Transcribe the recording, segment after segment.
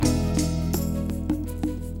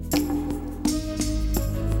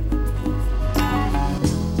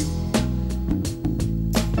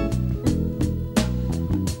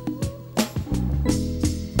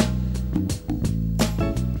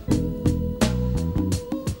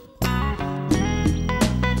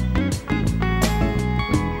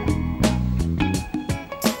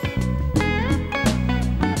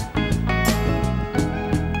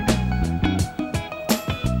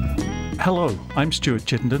I'm Stuart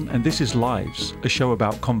Chittenden, and this is Lives, a show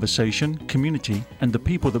about conversation, community, and the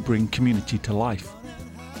people that bring community to life.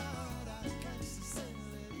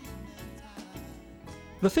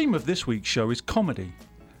 The theme of this week's show is comedy.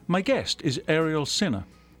 My guest is Ariel Sinner.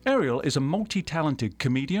 Ariel is a multi-talented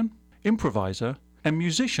comedian, improviser, and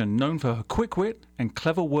musician known for her quick wit and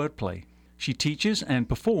clever wordplay. She teaches and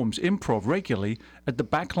performs improv regularly at the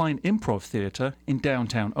Backline Improv Theatre in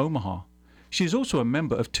downtown Omaha. She is also a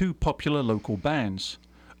member of two popular local bands,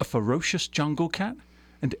 A Ferocious Jungle Cat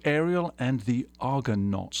and Ariel and the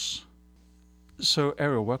Argonauts. So,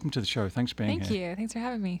 Ariel, welcome to the show. Thanks for being here. Thank you. Thanks for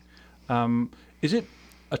having me. Is it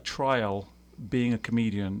a trial being a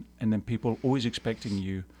comedian and then people always expecting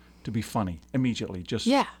you to be funny immediately?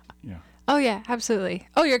 Yeah. Oh, yeah, absolutely.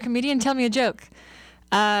 Oh, you're a comedian? Tell me a joke.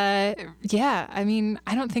 Yeah, I mean,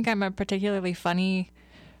 I don't think I'm a particularly funny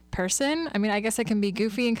person. I mean, I guess I can be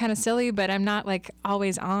goofy and kind of silly, but I'm not like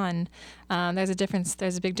always on. There's a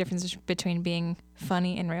big difference between being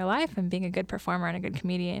funny in real life and being a good performer and a good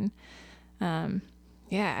comedian.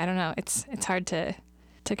 Yeah, I don't know. It's hard to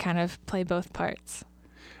kind of play both parts.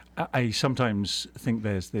 I sometimes think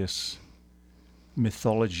there's this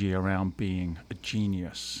mythology around being a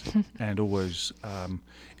genius and always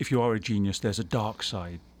if you are a genius, there's a dark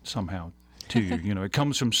side somehow to you. You know, it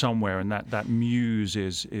comes from somewhere, and that muse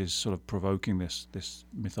is sort of provoking this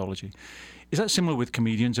mythology. Is that similar with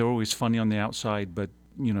comedians? They're always funny on the outside, but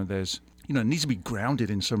it needs to be grounded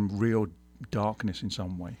in some real darkness in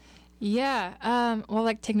some way. Yeah. Well,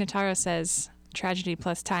 like Tig Notaro says, tragedy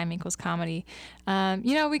plus time equals comedy.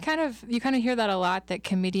 You kind of hear that a lot, that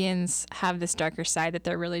comedians have this darker side, that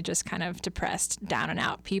they're really just kind of depressed, down and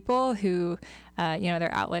out people who,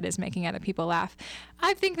 their outlet is making other people laugh.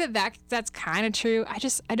 I think that's kind of true.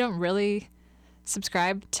 I don't really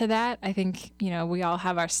subscribe to that. I think, we all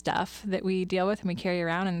have our stuff that we deal with and we carry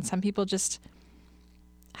around, and some people just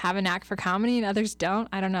have a knack for comedy and others don't.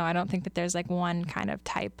 I don't know. I don't think that there's like one kind of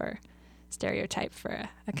type or stereotype for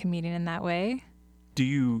a comedian in that way.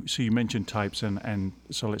 So you mentioned types, and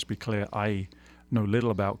so let's be clear, I know little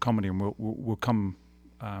about comedy, and we'll come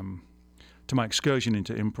to my excursion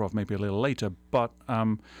into improv maybe a little later, but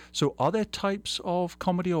so are there types of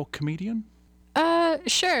comedy or comedian?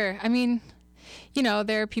 Sure. I mean,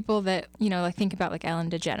 there are people that, like think about like Ellen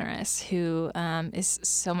DeGeneres, who is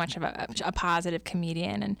so much of a positive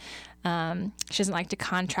comedian, and she doesn't like to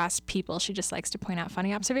contrast people. She just likes to point out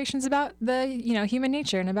funny observations about the, human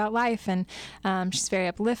nature and about life, and she's very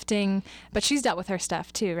uplifting, but she's dealt with her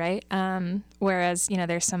stuff too, right? Whereas,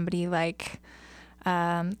 there's somebody like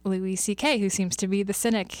Louis C.K., who seems to be the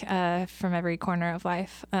cynic from every corner of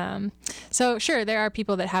life. So sure, there are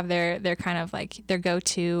people that have their kind of like their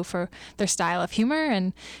go-to for their style of humor,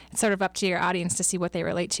 and it's sort of up to your audience to see what they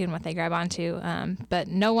relate to and what they grab onto. But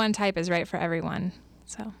no one type is right for everyone.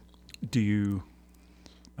 So, do you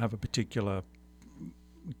have a particular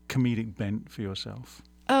comedic bent for yourself?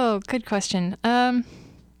 Oh, good question. Yeah,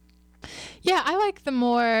 I like the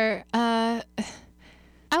more.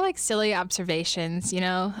 I like silly observations, It's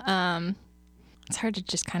hard to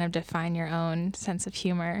just kind of define your own sense of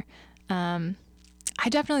humor. I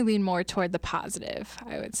definitely lean more toward the positive,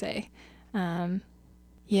 I would say.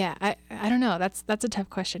 Yeah, I don't know. That's a tough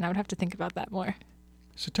question. I would have to think about that more.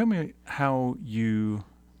 So tell me how you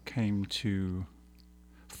came to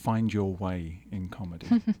find your way in comedy.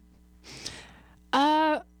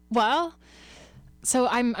 Well, so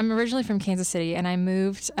I'm originally from Kansas City, and I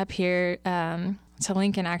moved up here to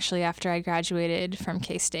Lincoln actually after I graduated from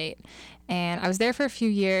K-State, and I was there for a few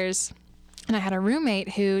years, and I had a roommate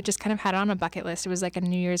who just kind of had it on a bucket list. It was like a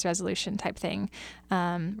New Year's resolution type thing,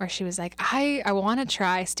 where she was like, I want to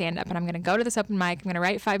try stand-up, and I'm going to go to this open mic, I'm going to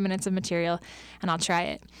write 5 minutes of material, and I'll try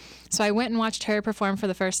it. So I went and watched her perform for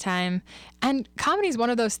the first time, and comedy is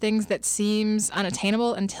one of those things that seems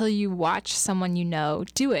unattainable until you watch someone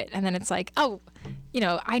do it, and then it's like, oh,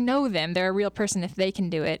 I know them, they're a real person. If they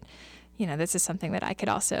can do it, this is something that I could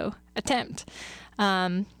also attempt.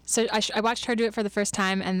 So I watched her do it for the first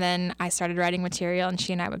time, and then I started writing material, and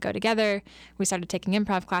she and I would go together. We started taking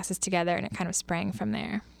improv classes together, and it kind of sprang from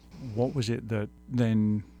there. What was it that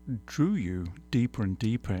then drew you deeper and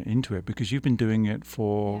deeper into it? Because you've been doing it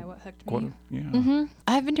for... Yeah, what hooked me. Yeah. Mm-hmm.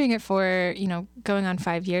 I've been doing it for, going on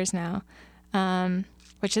 5 years now,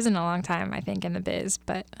 which isn't a long time, I think, in the biz,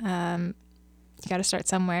 but you got to start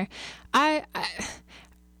somewhere. I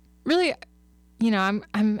really, I'm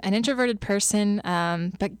an introverted person,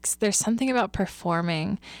 but there's something about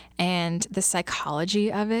performing and the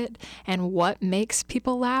psychology of it and what makes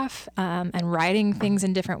people laugh, and writing things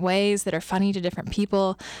in different ways that are funny to different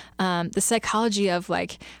people. The psychology of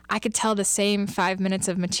like, I could tell the same 5 minutes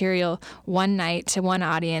of material one night to one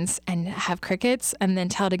audience and have crickets, and then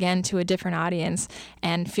tell it again to a different audience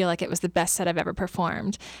and feel like it was the best set I've ever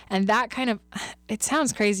performed. And that kind of, it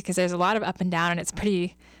sounds crazy because there's a lot of up and down and it's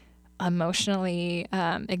pretty emotionally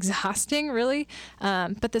exhausting, really.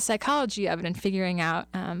 But the psychology of it and figuring out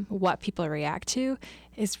what people react to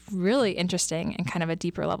is really interesting and kind of a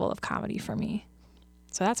deeper level of comedy for me.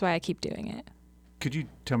 So that's why I keep doing it. Could you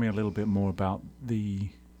tell me a little bit more about the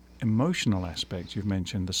emotional aspect you've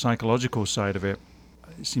mentioned? The psychological side of it,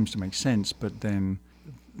 it seems to make sense, but then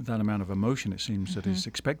that amount of emotion, it seems, that is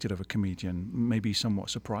expected of a comedian, may be somewhat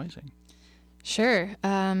surprising. Sure.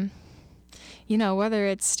 Whether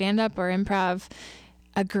it's stand-up or improv,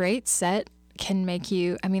 a great set can make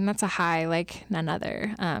you, that's a high like none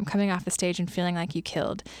other. Coming off the stage and feeling like you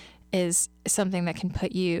killed is something that can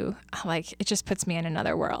put you, like, it just puts me in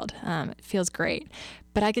another world. It feels great.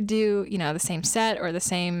 But I could do, the same set or the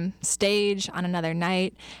same stage on another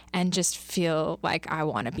night and just feel like I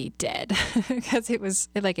want to be dead because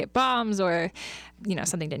it bombs or,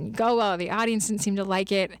 something didn't go well, the audience didn't seem to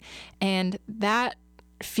like it. And that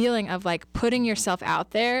feeling of like putting yourself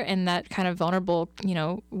out there in that kind of vulnerable,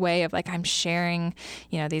 way of like, I'm sharing,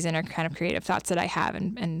 these inner kind of creative thoughts that I have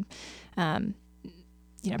and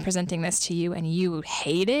presenting this to you and you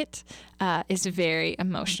hate it, is very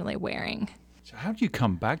emotionally wearing. So how do you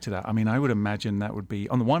come back to that? I would imagine that would be,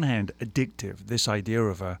 on the one hand, addictive, this idea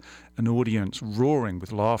of an audience roaring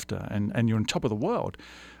with laughter and you're on top of the world.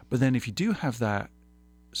 But then if you do have that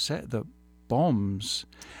set that bombs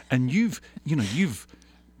and you've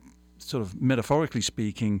sort of metaphorically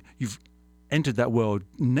speaking, you've entered that world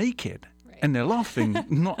naked, right, and they're laughing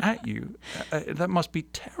not at you. That must be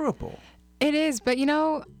terrible. It is, but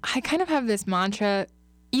I kind of have this mantra,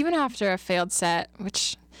 even after a failed set,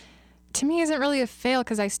 which to me isn't really a fail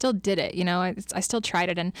because I still did it, I still tried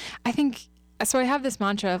it. And I think, so I have this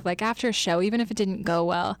mantra of like, after a show, even if it didn't go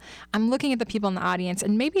well, I'm looking at the people in the audience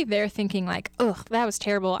and maybe they're thinking like, ugh, that was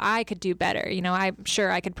terrible. I could do better. I'm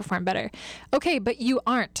sure I could perform better. Okay, but you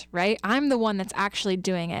aren't, right? I'm the one that's actually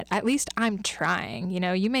doing it. At least I'm trying.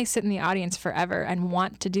 You may sit in the audience forever and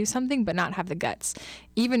want to do something, but not have the guts.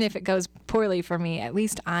 Even if it goes poorly for me, at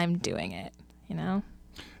least I'm doing it,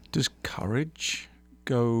 Does courage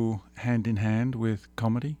go hand in hand with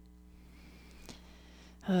comedy?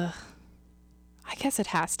 I guess it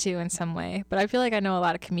has to in some way, but I feel like I know a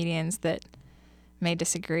lot of comedians that may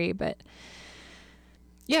disagree, but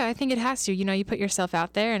yeah, I think it has to. You put yourself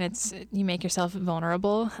out there and you make yourself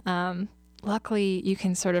vulnerable. Luckily, you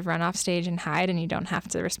can sort of run off stage and hide and you don't have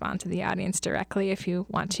to respond to the audience directly if you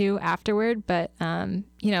want to afterward. But,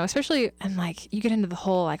 especially, and like you get into the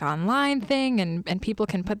whole like online thing and people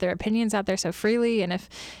can put their opinions out there so freely. And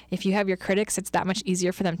if you have your critics, it's that much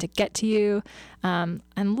easier for them to get to you. And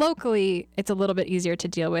locally, it's a little bit easier to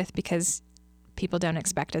deal with because people don't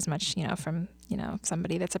expect as much, from,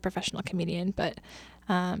 somebody that's a professional comedian. But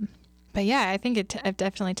yeah, I think it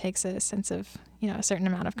definitely takes a sense of, a certain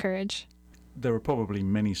amount of courage. There are probably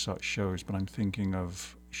many such shows, but I'm thinking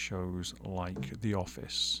of shows like The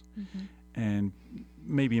Office, and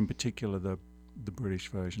maybe in particular the British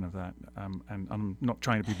version of that. And I'm not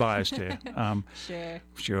trying to be biased here.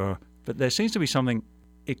 Sure. But there seems to be something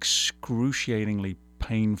excruciatingly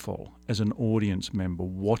painful as an audience member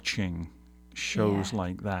watching shows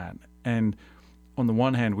like that. And on the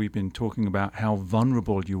one hand, we've been talking about how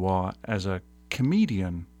vulnerable you are as a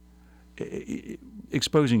comedian,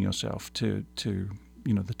 exposing yourself to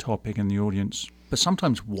the topic and the audience. But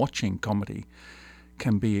sometimes watching comedy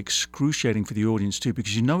can be excruciating for the audience too,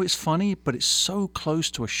 because it's funny, but it's so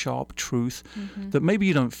close to a sharp truth that maybe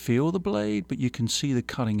you don't feel the blade, but you can see the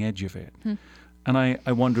cutting edge of it. And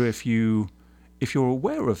I wonder if you're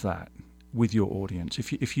aware of that with your audience,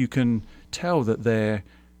 if you can tell that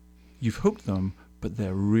you've hooked them, but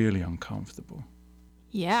they're really uncomfortable.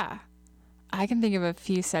 Yeah. I can think of a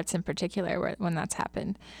few sets in particular when that's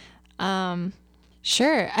happened.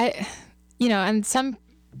 Sure. And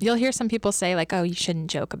you'll hear some people say like, oh, you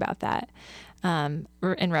shouldn't joke about that, in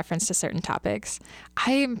reference to certain topics.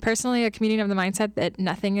 I am personally a comedian of the mindset that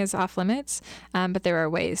nothing is off limits, but there are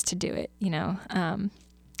ways to do it. I'm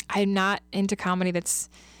not into comedy that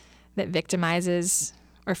victimizes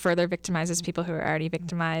or further victimizes people who are already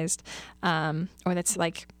victimized, or that's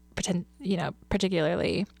like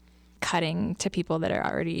particularly cutting to people that are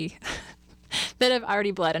already that have already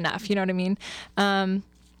bled enough. You know what I mean?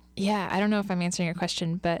 Yeah, I don't know if I'm answering your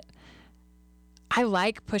question, but I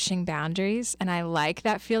like pushing boundaries, and I like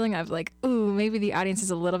that feeling of like, ooh, maybe the audience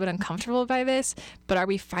is a little bit uncomfortable by this, but are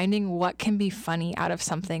we finding what can be funny out of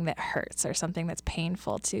something that hurts or something that's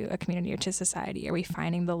painful to a community or to society? Are we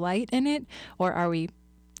finding the light in it, or are we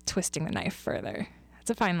twisting the knife further? It's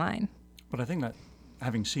a fine line. But I think that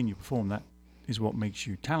having seen you perform, that is what makes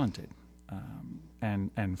you talented,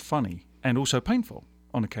 and funny, and also painful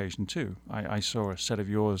on occasion too. I saw a set of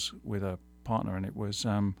yours with a partner, and it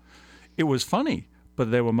was funny,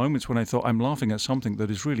 but there were moments when I thought I'm laughing at something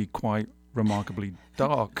that is really quite remarkably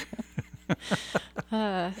dark.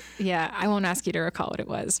 Yeah, I won't ask you to recall what it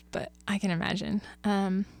was, but I can imagine.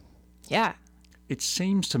 Yeah. It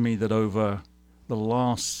seems to me that over the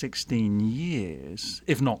last 16 years,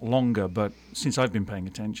 if not longer, but since I've been paying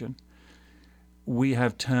attention, we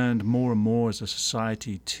have turned more and more as a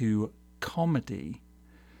society to comedy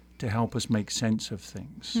to help us make sense of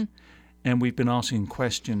things. And we've been asking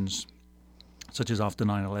questions such as after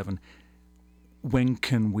 9/11, when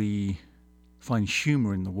can we find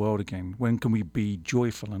humor in the world again? When can we be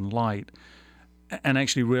joyful and light? And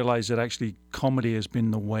actually realize that actually comedy has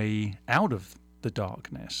been the way out of the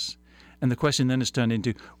darkness. And the question then has turned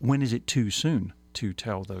into, when is it too soon to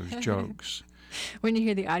tell those jokes? When you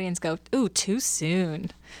hear the audience go, ooh, too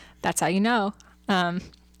soon, that's how you know. No,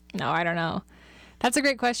 I don't know. That's a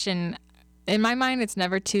great question. In my mind, it's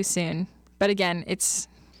never too soon. But again,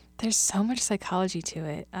 there's so much psychology to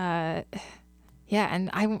it. Yeah,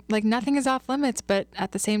 and I like nothing is off limits, but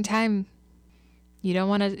at the same time, you don't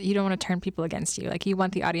want to turn people against you. Like you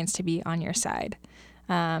want the audience to be on your side.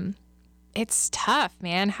 It's tough,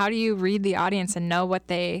 man. How do you read the audience and know what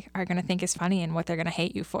they are going to think is funny and what they're going to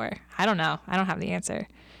hate you for? I don't know. I don't have the answer.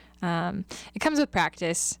 It comes with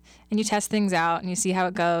practice, and you test things out and you see how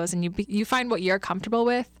it goes, and you find what you're comfortable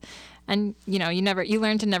with. And you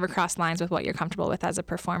learn to never cross lines with what you're comfortable with as a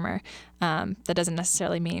performer. That doesn't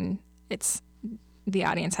necessarily mean it's the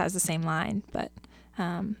audience has the same line, but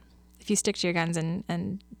if you stick to your guns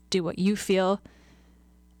and do what you feel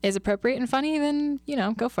is appropriate and funny, then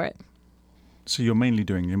go for it. So you're mainly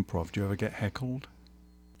doing improv. Do you ever get heckled?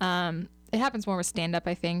 It happens more with stand-up,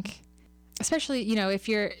 I think. Especially, if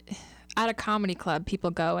you're at a comedy club,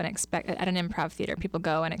 people go and expect, at an improv theater, people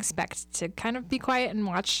go and expect to kind of be quiet and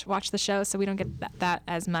watch the show, so we don't get that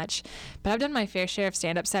as much. But I've done my fair share of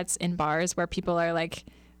stand-up sets in bars where people are like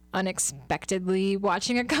unexpectedly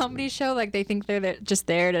watching a comedy show. Like they think they're just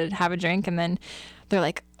there to have a drink, and then they're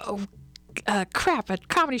like, oh, crap, a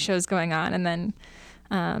comedy show is going on. And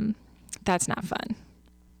then that's not fun.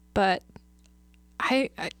 But I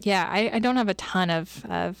don't have a ton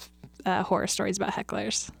of horror stories about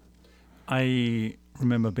hecklers. I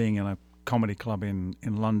remember being in a comedy club in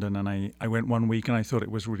London, and I went one week and I thought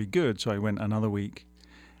it was really good, so I went another week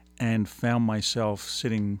and found myself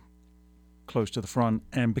sitting close to the front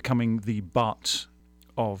and becoming the butt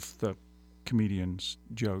of the comedians'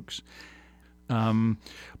 jokes.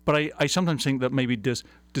 But I sometimes think that maybe does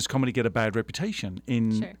comedy get a bad reputation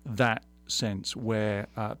in that sense, where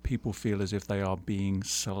people feel as if they are being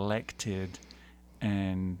selected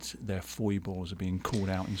and their foibles are being called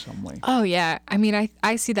out in some way? Oh, yeah. I mean,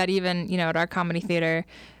 I see that even, at our comedy theater,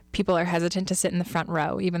 people are hesitant to sit in the front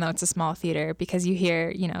row, even though it's a small theater, because you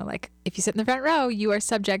hear, like if you sit in the front row, you are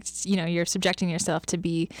you're subjecting yourself to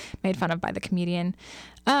be made fun of by the comedian.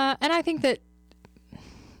 And I think that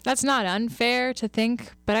that's not unfair to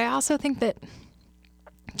think, but I also think that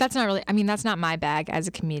that's not my bag as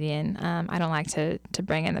a comedian. I don't like to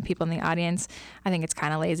bring in the people in the audience. I think it's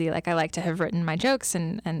kind of lazy. Like I like to have written my jokes,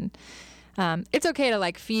 and it's okay to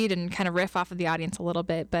like feed and kind of riff off of the audience a little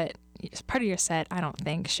bit, but part of your set, I don't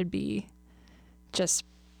think, should be just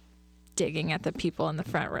digging at the people in the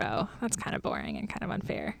front row. That's kind of boring and kind of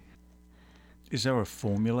unfair. Is there a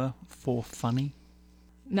formula for funny?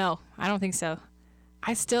 No, I don't think so.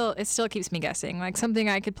 It still keeps me guessing. Like something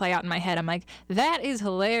I could play out in my head, I'm like, that is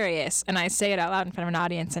hilarious, and I say it out loud in front of an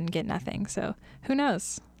audience and get nothing. So who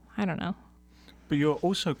knows? I don't know. But you're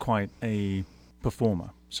also quite a performer.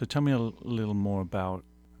 So tell me a little more about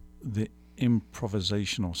the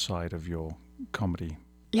improvisational side of your comedy.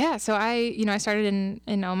 Yeah, so I started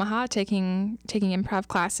in Omaha taking improv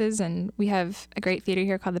classes, and we have a great theater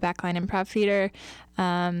here called the Backline Improv Theater,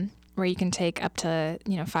 where you can take up to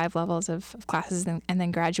 5 levels of classes and then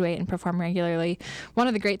graduate and perform regularly. One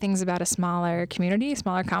of the great things about a smaller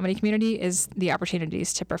comedy community, is the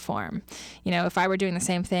opportunities to perform. If I were doing the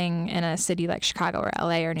same thing in a city like Chicago or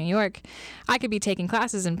LA or New York, I could be taking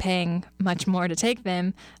classes and paying much more to take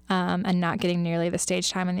them, and not getting nearly the stage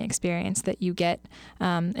time and the experience that you get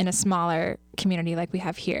in a smaller community like we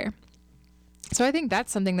have here. So I think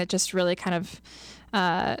that's something that just really kind of,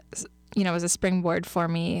 was a springboard for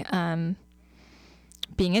me.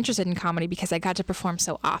 Being interested in comedy, because I got to perform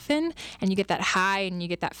so often, and you get that high and you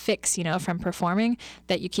get that fix, from performing,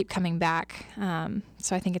 that you keep coming back.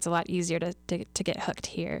 So I think it's a lot easier to get hooked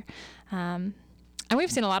here. And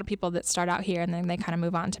we've seen a lot of people that start out here and then they kind of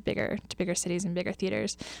move on to bigger cities and bigger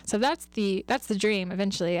theaters. So that's the dream.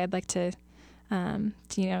 Eventually, I'd like to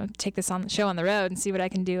take this show on the road and see what I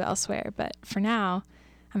can do elsewhere. But for now,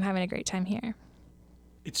 I'm having a great time here.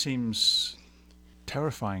 It seems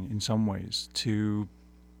terrifying in some ways to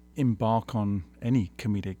embark on any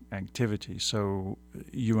comedic activity. So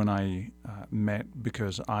you and I met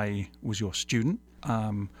because I was your student.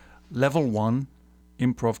 Level 1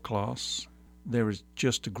 improv class. There is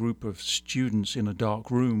just a group of students in a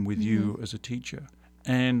dark room with you as a teacher.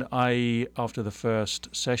 And I, after the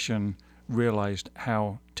first session, realized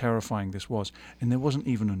how terrifying this was. And there wasn't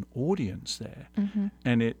even an audience there.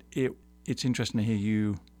 And it's interesting to hear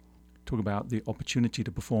you talk about the opportunity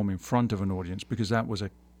to perform in front of an audience, because that was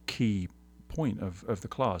a key point of the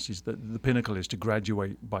class, is that the pinnacle is to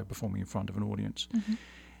graduate by performing in front of an audience.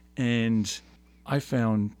 And I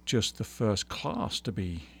found just the first class to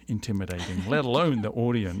be intimidating, let alone the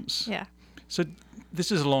audience. Yeah. So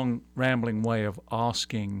this is a long, rambling way of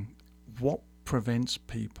asking, what prevents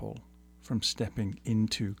people from stepping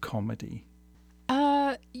into comedy?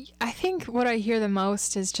 I think what I hear the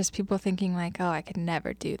most is just people thinking like, oh, I could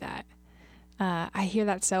never do that. I hear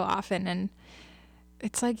that so often, and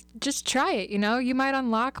it's like, just try it. You might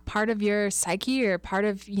unlock part of your psyche or part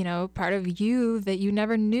of you that you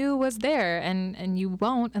never knew was there, and you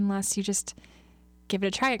won't unless you just give it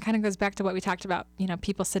a try. It kind of goes back to what we talked about,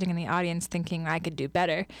 people sitting in the audience thinking I could do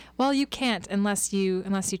better. Well, you can't unless you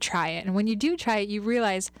try it. And when you do try it, you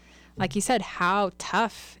realize, like you said, how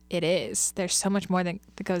tough it is. There's so much more that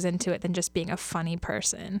goes into it than just being a funny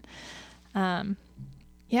person. I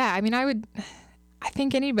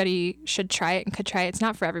think anybody should try it and could try it. It's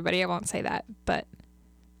not for everybody, I won't say that, but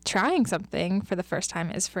trying something for the first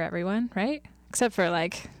time is for everyone, right? Except for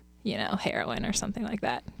heroin or something like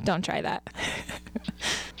that. Don't try that.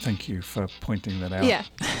 Thank you for pointing that out. Yeah.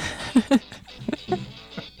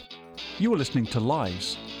 You are listening to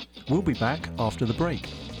Lives. We'll be back after the break.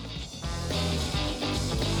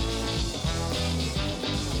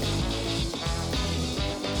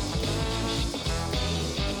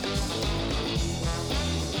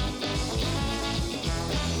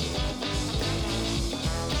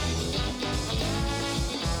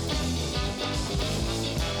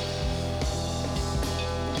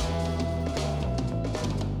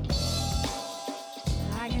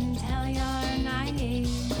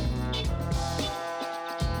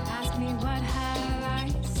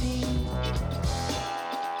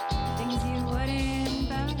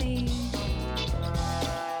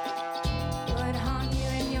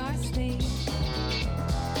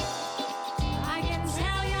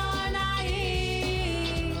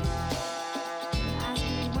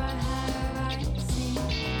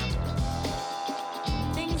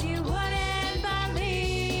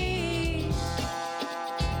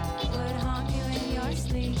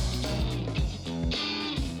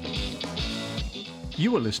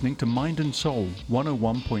 You are listening to Mind and Soul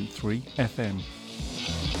 101.3 FM.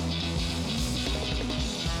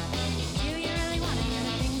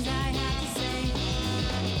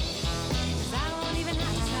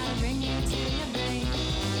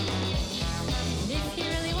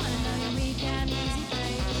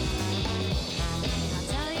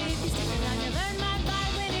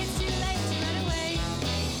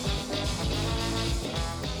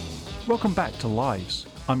 Welcome back to Lives.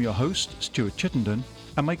 I'm your host, Stuart Chittenden,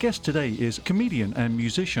 and my guest today is comedian and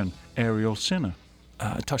musician Ariel Sinner.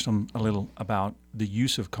 I touched on a little about the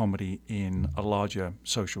use of comedy in a larger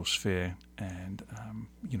social sphere, and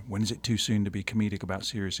when is it too soon to be comedic about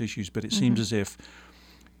serious issues? But it seems as if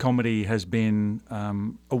comedy has been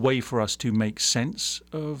a way for us to make sense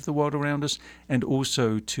of the world around us, and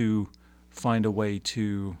also to find a way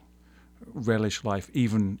to relish life,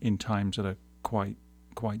 even in times that are quite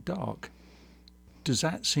dark. Does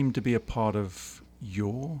that seem to be a part of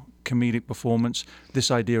your comedic performance,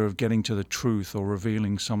 this idea of getting to the truth or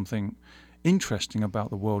revealing something interesting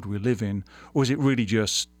about the world we live in? Or is it really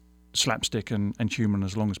just slapstick and human?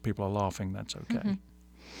 As long as people are laughing, that's okay?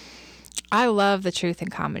 I love the truth in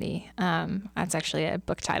comedy. That's actually a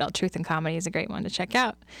book title. Truth in Comedy is a great one to check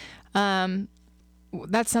out.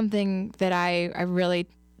 That's something that I really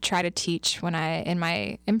try to teach in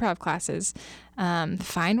my improv classes.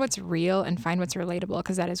 Find what's real and find what's relatable,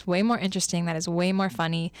 because that is way more interesting. That is way more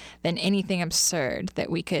funny than anything absurd that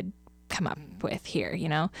we could come up with here, you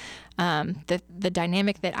know. The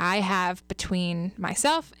dynamic that I have between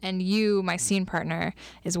myself and you, my scene partner,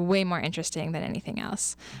 is way more interesting than anything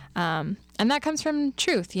else. And that comes from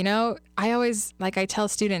truth, you know. I tell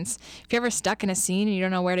students, if you're ever stuck in a scene and you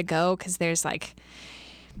don't know where to go because there's like,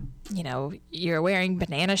 you know, you're wearing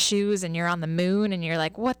banana shoes and you're on the moon and you're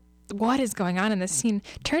like, what is going on in this scene?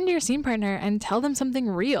 Turn to your scene partner and tell them something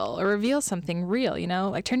real, or reveal something real, you know.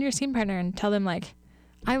 Like, turn to your scene partner and tell them, like,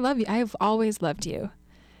 I love you. I've always loved you.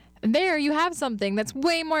 And there you have something that's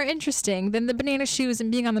way more interesting than the banana shoes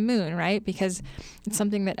and being on the moon, right? Because it's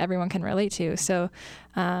something that everyone can relate to. So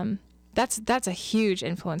that's a huge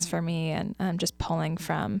influence for me, and just pulling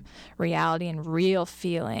from reality and real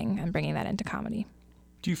feeling and bringing that into comedy.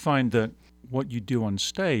 Do you find that what you do on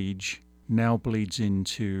stage now bleeds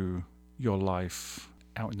into your life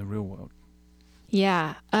out in the real world?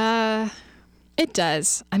 Yeah, it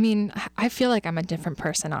does. I mean, I feel like I'm a different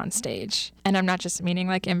person on stage, and I'm not just meaning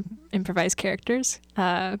like improvised characters.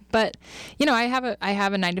 But you know, I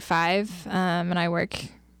have a 9 to 5, and I work,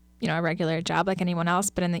 you know, a regular job like anyone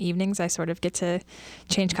else. But in the evenings, I sort of get to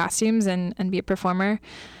change costumes and be a performer.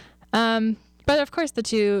 But of course, the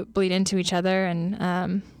two bleed into each other,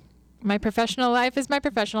 and my professional life is my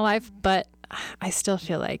professional life, but I still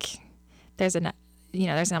feel like there's an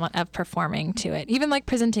element of performing to it. Even like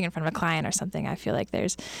presenting in front of a client or something, I feel like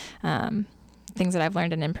there's things that I've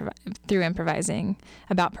learned through improvising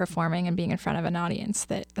about performing and being in front of an audience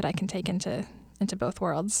that I can take into both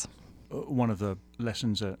worlds. One of the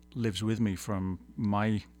lessons that lives with me from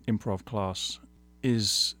my improv class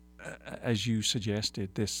is, as you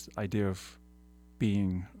suggested, this idea of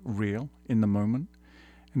being real in the moment,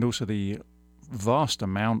 and also the vast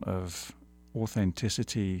amount of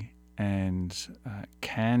authenticity and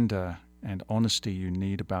candor and honesty you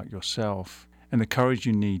need about yourself, and the courage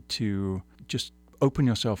you need to just open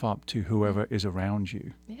yourself up to whoever is around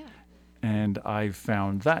you. Yeah. And I've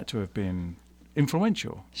found that to have been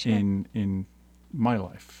influential Sure. in my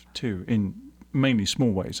life too, in mainly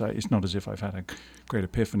small ways. It's not as if I've had a great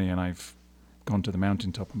epiphany and I've gone to the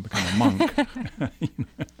mountaintop and become a monk. You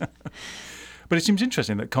know? But it seems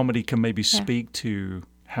interesting that comedy can maybe speak to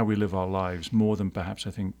how we live our lives more than perhaps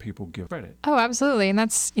I think people give credit. Oh, absolutely. And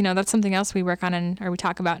that's something else we work on or we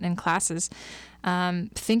talk about in classes.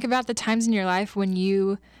 Think about the times in your life when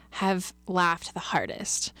you have laughed the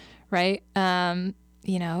hardest, right?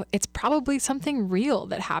 You know, it's probably something real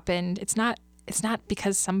that happened. It's not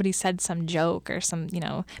because somebody said some joke or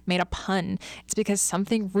made a pun. It's because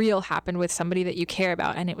something real happened with somebody that you care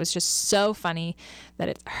about, and it was just so funny that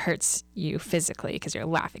it hurts you physically because you're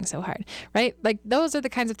laughing so hard, right? Like, those are the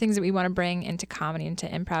kinds of things that we want to bring into comedy, into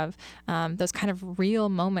improv. Those kind of real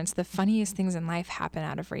moments. The funniest things in life happen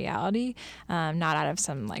out of reality, not out of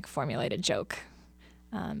some like formulated joke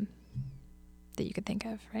that you could think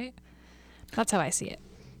of, right? That's how I see it.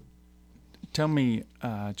 Tell me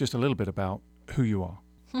just a little bit about who you are.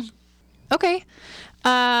 Okay.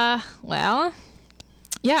 Well,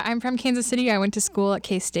 yeah, I'm from Kansas City. I went to school at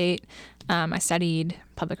K-State. I studied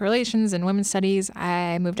public relations and women's studies.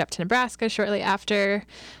 I moved up to Nebraska shortly after,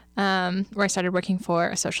 where I started working for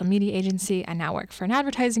a social media agency. I now work for an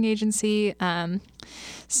advertising agency.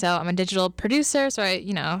 So I'm a digital producer. So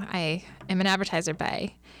I am an advertiser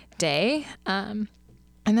by day.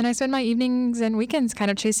 And then I spend my evenings and weekends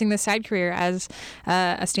kind of chasing this side career as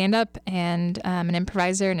a stand-up and an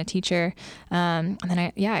improviser and a teacher. And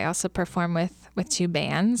then I also perform with 2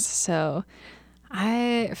 bands. So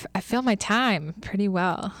I fill my time pretty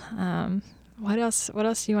well. What else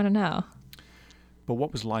do you want to know? But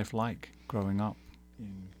what was life like growing up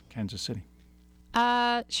in Kansas City?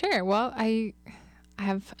 Sure. Well, I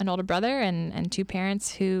have an older brother and 2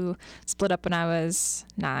 parents who split up when I was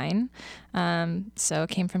 9. So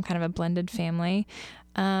came from kind of a blended family.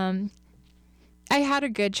 I had a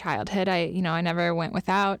good childhood. I never went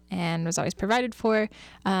without and was always provided for.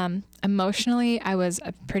 Emotionally, I was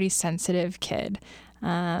a pretty sensitive kid.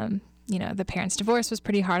 The parents' divorce was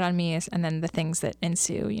pretty hard on me, and then the things that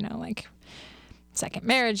ensue, like second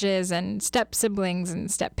marriages and step siblings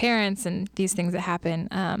and step parents and these things that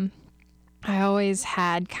happen. I always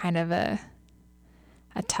had kind of a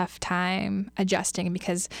tough time adjusting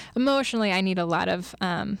because emotionally I need a lot of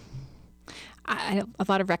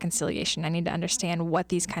reconciliation. I need to understand what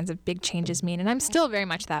these kinds of big changes mean, and I'm still very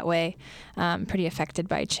much that way, pretty affected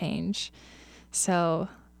by change. So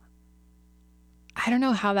I don't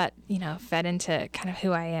know how that fed into kind of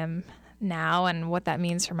who I am now and what that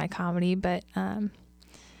means for my comedy, but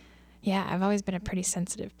I've always been a pretty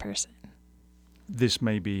sensitive person. This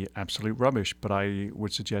may be absolute rubbish, but I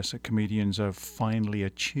would suggest that comedians are finely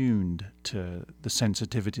attuned to the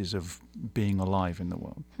sensitivities of being alive in the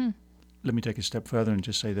world. Let me take a step further and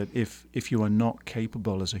just say that if you are not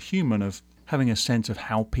capable as a human of having a sense of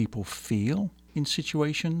how people feel in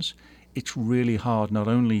situations, it's really hard not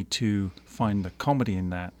only to find the comedy in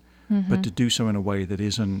that, but to do so in a way that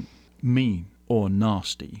isn't mean or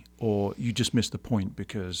nasty, or you just miss the point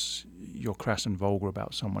because you're crass and vulgar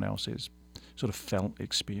about someone else's sort of felt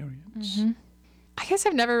experience. I guess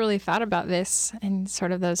I've never really thought about this in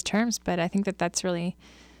sort of those terms, but I think that that's really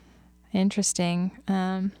interesting.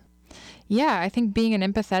 Yeah, I think being an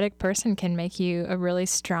empathetic person can make you a really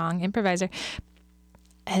strong improviser.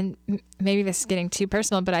 And maybe this is getting too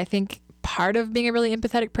personal, but I think part of being a really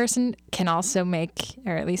empathetic person can also make,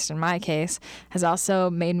 or at least in my case, has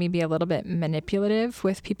also made me be a little bit manipulative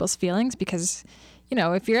with people's feelings because, you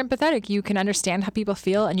know, if you're empathetic, you can understand how people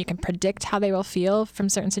feel and you can predict how they will feel from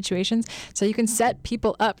certain situations. So you can set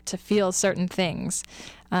people up to feel certain things,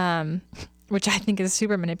 which I think is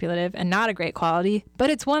super manipulative and not a great quality,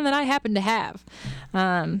 but it's one that I happen to have.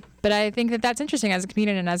 But I think that that's interesting as a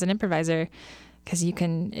comedian and as an improviser, because you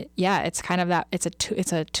can, it's kind of that, it's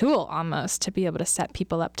a tool almost to be able to set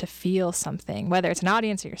people up to feel something, whether it's an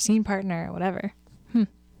audience or your scene partner or whatever. I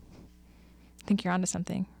think you're onto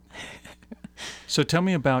something. So tell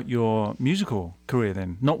me about your musical career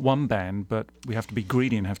then. Not one band, but we have to be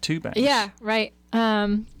greedy and have two bands. Yeah, right.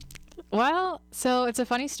 Well, so it's a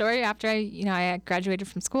funny story. After I graduated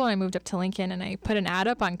from school, I moved up to Lincoln and I put an ad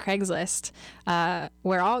up on Craigslist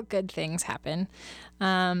where all good things happen.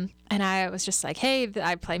 And I was just like, hey,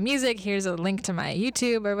 I play music. Here's a link to my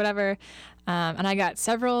YouTube or whatever. And I got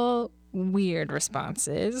several weird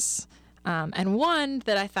responses. And one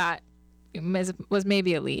that I thought was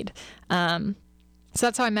maybe a lead. So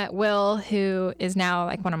that's how I met Will, who is now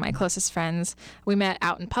like one of my closest friends. We met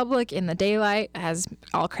out in public in the daylight, as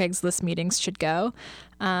all Craigslist meetings should go,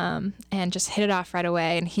 and just hit it off right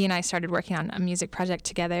away. And he and I started working on a music project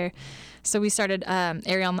together. So we started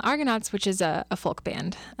Ariel and the Argonauts, which is a folk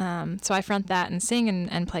band. So I front that and sing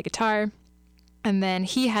and play guitar. And then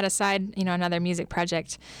he had a side, another music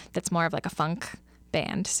project that's more of like a funk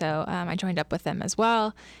band. So I joined up with them as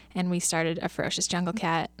well. And we started A Ferocious Jungle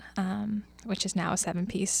Cat, which is now a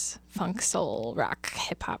 7-piece funk, soul, rock,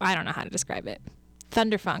 hip hop. I don't know how to describe it.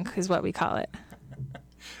 Thunder funk is what we call it.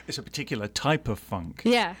 It's a particular type of funk.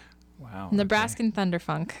 Yeah. Wow. Nebraskan thunder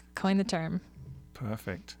funk, coined the term.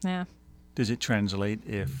 Perfect. Yeah. Does it translate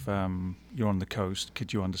if you're on the coast?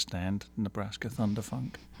 Could you understand Nebraska thunder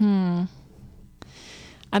funk?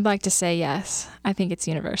 I'd like to say yes. I think it's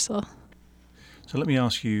universal. So let me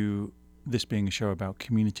ask you, this being a show about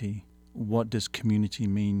community, what does community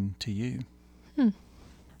mean to you? Well,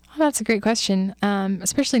 that's a great question,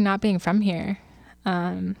 especially not being from here.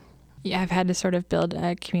 I've had to sort of build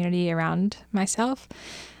a community around myself.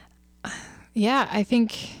 Yeah, I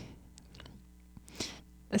think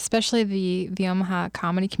especially the Omaha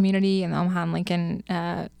comedy community and the Omaha and Lincoln,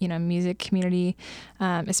 music community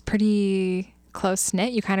is pretty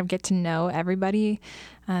close-knit. You kind of get to know everybody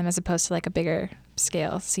as opposed to like a bigger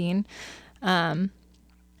scale scene.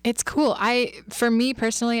 It's cool. For me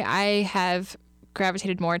personally, I have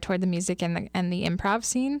gravitated more toward the music and the improv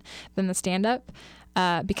scene than the stand-up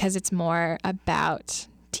because it's more about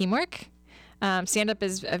teamwork. Stand-up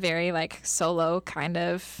is a very like solo kind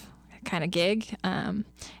of gig. And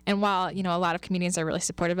while, a lot of comedians are really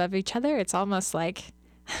supportive of each other, it's almost like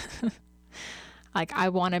like I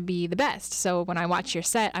want to be the best. So when I watch your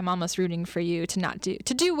set, I'm almost rooting for you to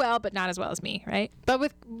do well, but not as well as me, right? But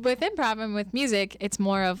with improv and with music, it's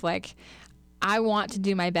more of like I want to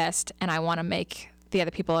do my best and I want to make the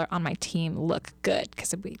other people on my team look good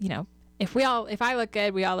because if I look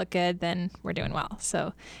good, we all look good, then we're doing well.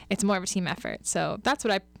 So it's more of a team effort. So that's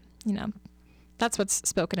what that's what's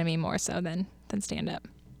spoken to me more so than stand up.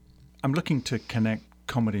 I'm looking to connect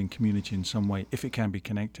comedy and community in some way, if it can be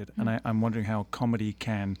connected. And I'm wondering how comedy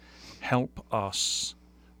can help us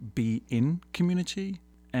be in community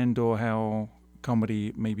and or how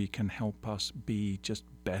comedy maybe can help us be just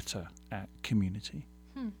better at community.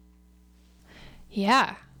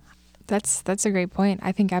 Yeah, that's a great point.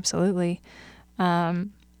 I think absolutely. We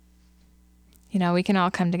can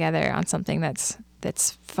all come together on something that's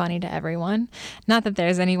funny to everyone. Not that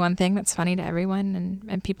there's any one thing that's funny to everyone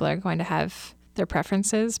and people are going to have their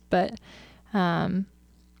preferences, but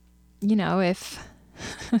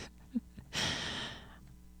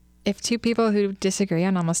if two people who disagree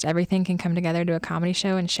on almost everything can come together to a comedy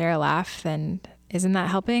show and share a laugh, then isn't that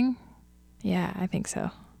helping? Yeah, I think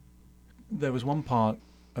so. There was one part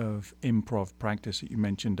of improv practice that you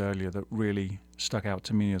mentioned earlier that really stuck out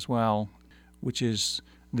to me as well, which is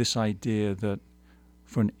this idea that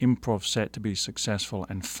for an improv set to be successful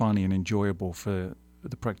and funny and enjoyable for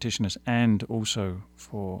the practitioners and also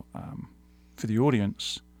for the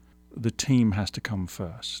audience, the team has to come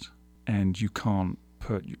first, and you can't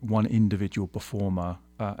put one individual performer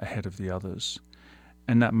ahead of the others.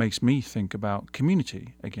 And that makes me think about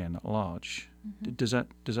community again at large. Mm-hmm. Does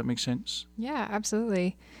that make sense? Yeah,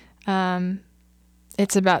 absolutely.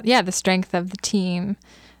 It's about the strength of the team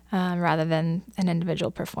rather than an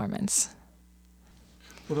individual performance.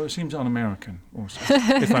 Although it seems un-American also,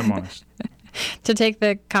 if I'm honest. To take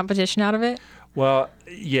the competition out of it? Well,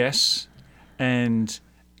 yes, and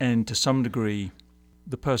to some degree,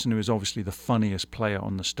 the person who is obviously the funniest player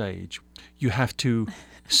on the stage, you have to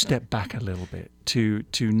step back a little bit to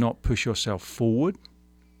not push yourself forward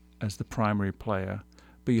as the primary player,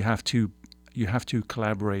 but you have to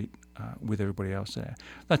collaborate with everybody else there.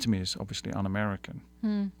 That to me is obviously un-American.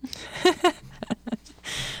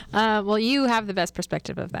 Well, you have the best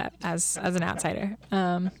perspective of that as an outsider.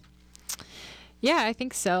 Yeah, I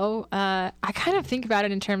think so. I kind of think about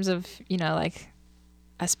it in terms of, like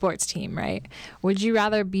a sports team, right? Would you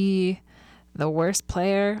rather be the worst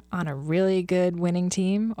player on a really good winning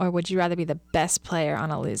team, or would you rather be the best player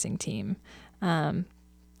on a losing team? And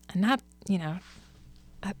not,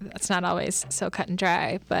 that's not always so cut and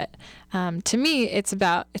dry, but to me, it's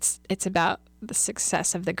about the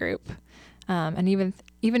success of the group. And even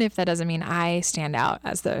if that doesn't mean I stand out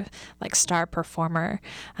as the star performer,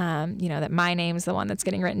 that my name's the one that's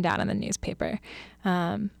getting written down in the newspaper.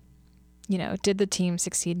 Did the team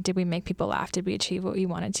succeed? Did we make people laugh? Did we achieve what we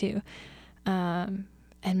wanted to? And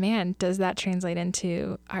man, does that translate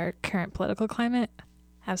into our current political climate?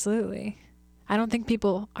 Absolutely. I don't think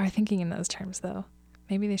people are thinking in those terms, though.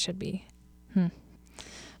 Maybe they should be. Ugh,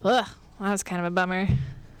 that was kind of a bummer.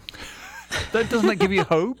 Doesn't that give you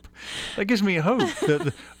hope? That gives me hope.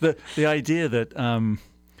 The idea that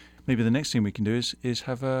maybe the next thing we can do is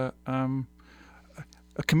have a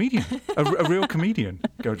comedian, a real comedian,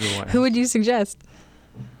 go to the White House. Who would you suggest?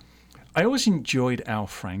 I always enjoyed Al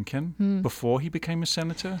Franken before he became a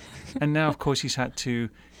senator, and now, of course,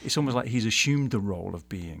 it's almost like he's assumed the role of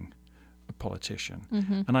being a politician.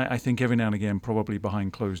 Mm-hmm. And I think every now and again, probably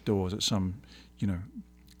behind closed doors at some,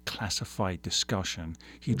 classified discussion,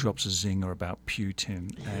 he drops a zinger about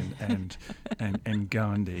Putin and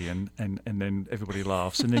Gandhi, and then everybody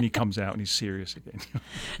laughs, and then he comes out and he's serious again.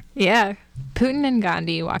 Yeah, Putin and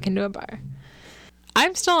Gandhi walk into a bar.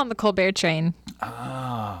 I'm still on the Colbert train.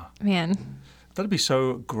 Man, that'd be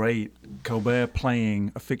so great. Colbert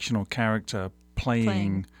playing a fictional character,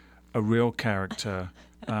 playing a real character.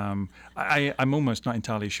 I'm almost not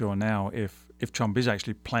entirely sure now if Trump is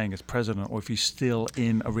actually playing as president or if he's still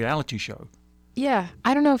in a reality show. Yeah,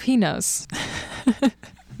 I don't know if he knows.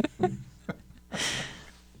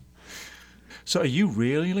 So are you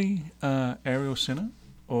really Ariel Sinner,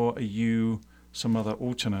 or are you some other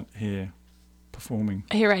alternate here performing?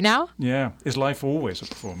 Here right now? Yeah. Is life always a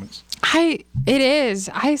performance? It is.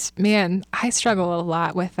 I struggle a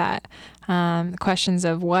lot with that. Questions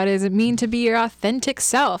of what does it mean to be your authentic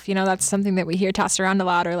self? That's something that we hear tossed around a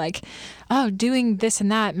lot, or like, oh, doing this and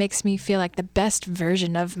that makes me feel like the best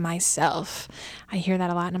version of myself. I hear that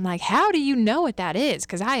a lot, and I'm like, how do you know what that is?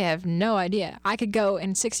 Because I have no idea. I could go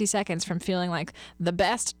in 60 seconds from feeling like the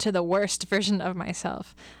best to the worst version of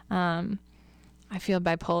myself. I feel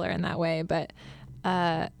bipolar in that way, but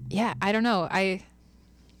I don't know.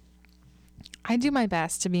 I do my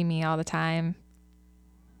best to be me all the time.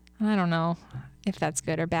 I don't know if that's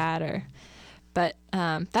good or bad, but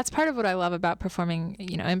that's part of what I love about performing,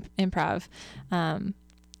 improv.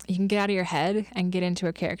 You can get out of your head and get into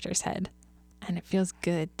a character's head, and it feels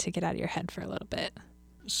good to get out of your head for a little bit.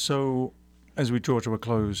 So, as we draw to a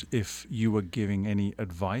close, if you were giving any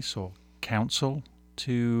advice or counsel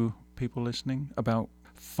to people listening about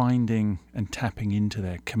finding and tapping into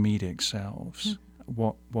their comedic selves,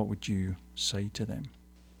 what would you say to them?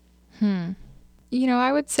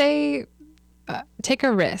 I would say take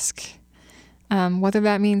a risk, whether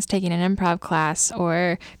that means taking an improv class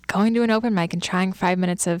or going to an open mic and trying 5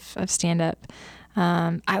 minutes of stand-up.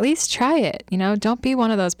 At least try it. Don't be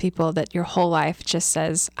one of those people that your whole life just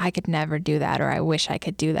says, I could never do that, or I wish I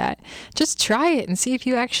could do that. Just try it and see if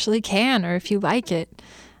you actually can, or if you like it.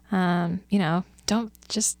 Don't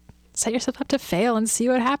just set yourself up to fail and see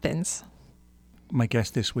what happens. My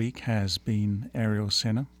guest this week has been Ariel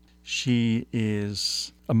Sinner. She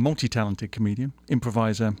is a multi-talented comedian,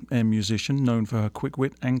 improviser, and musician known for her quick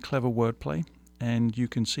wit and clever wordplay. and you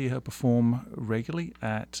can see her perform regularly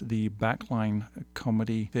at the Backline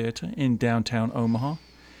Comedy Theatre in downtown Omaha.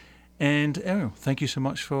 And Ariel, thank you so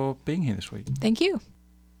much for being here this week. Thank you.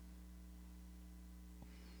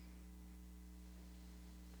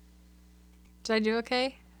 Did I do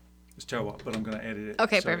okay? Let's tell you what, but I'm going to edit it.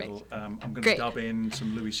 Okay, perfect. I'm going to Great. dub in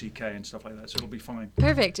some Louis C.K. and stuff like that, so it'll be fine.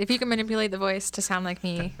 Perfect. If you can manipulate the voice to sound like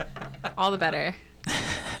me, all the better.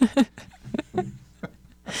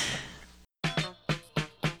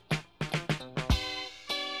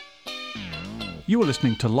 You are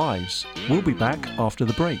listening to Lives. We'll be back after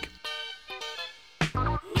the break.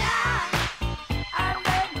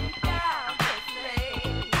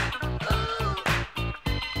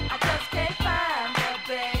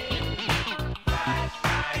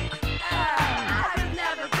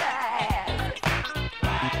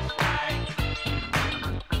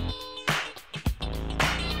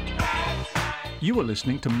 You are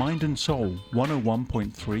listening to Mind and Soul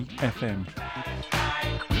 101.3 FM.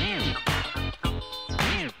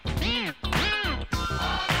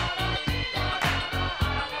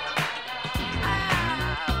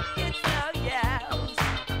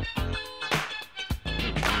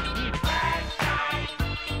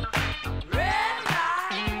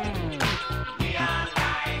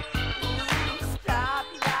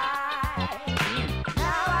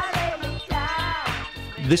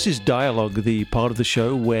 This is Dialogue, the part of the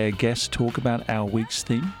show where guests talk about our week's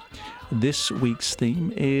theme. This week's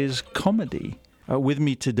theme is comedy. With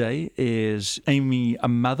me today is Amy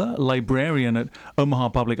Mather, librarian at Omaha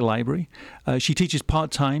Public Library. She teaches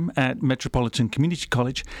part-time at Metropolitan Community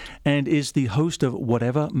College and is the host of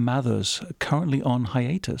Whatever Mathers, currently on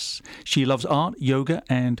hiatus. She loves art, yoga,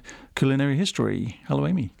 and culinary history. Hello,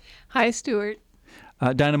 Amy. Hi, Stuart.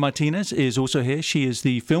 Diana Martinez is also here. She is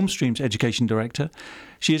the Film Streams Education Director.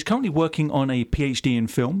 She is currently working on a PhD in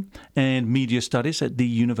film and media studies at the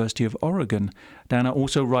University of Oregon. Diana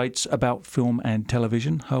also writes about film and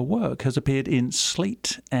television. Her work has appeared in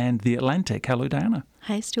Slate and The Atlantic. Hello, Diana.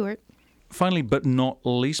 Hi, Stuart. Finally, but not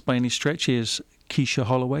least by any stretch, is Keisha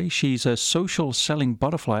Holloway. She's a social selling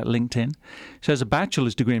butterfly at LinkedIn. She has a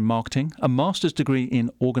bachelor's degree in marketing, a master's degree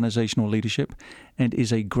in organizational leadership, and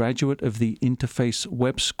is a graduate of the Interface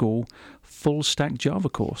Web School Full Stack Java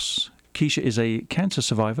course. Keisha is a cancer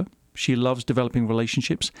survivor. She loves developing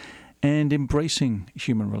relationships and embracing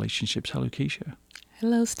human relationships. Hello, Keisha.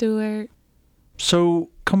 Hello, Stuart. So,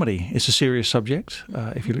 comedy is a serious subject,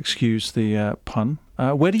 if you'll excuse the pun.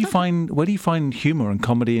 Where do you find humor and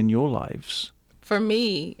comedy in your lives? For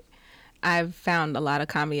me, I've found a lot of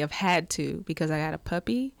comedy. I've had to because I got a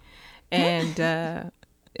puppy, and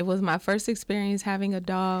it was my first experience having a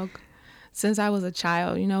dog. Since I was a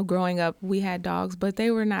child, growing up, we had dogs, but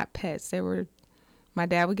they were not pets. My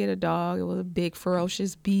dad would get a dog. It was a big,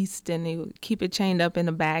 ferocious beast, and he would keep it chained up in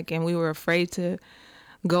the back, and we were afraid to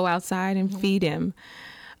go outside and feed him.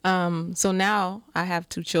 So now I have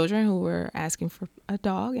 2 children who were asking for a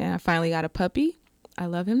dog, and I finally got a puppy. I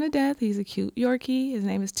love him to death. He's a cute Yorkie. His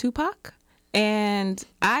name is Tupac. And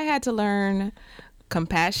I had to learn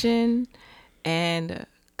compassion and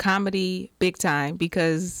comedy big time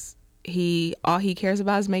because all he cares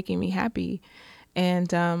about is making me happy.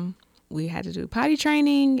 And we had to do potty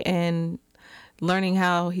training and learning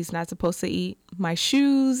how he's not supposed to eat my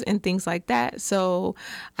shoes and things like that. So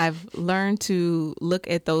I've learned to look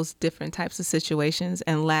at those different types of situations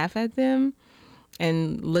and laugh at them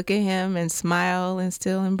and look at him and smile and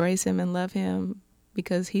still embrace him and love him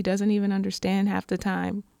because he doesn't even understand half the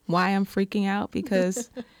time why I'm freaking out because,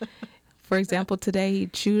 for example, today he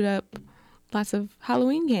chewed up lots of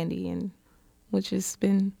Halloween candy, and which has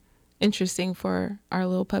been interesting for our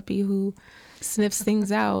little puppy who sniffs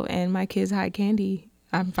things out, and my kids hide candy,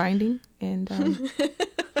 I'm finding. And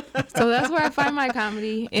so that's where I find my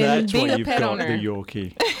comedy in being a pet owner. That's why you've got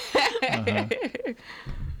the Yorkie.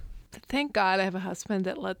 Thank God I have a husband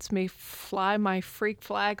that lets me fly my freak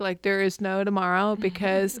flag like there is no tomorrow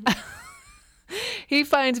because he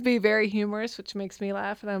finds me very humorous, which makes me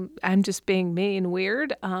laugh, and I'm just being me and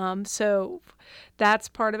weird. So that's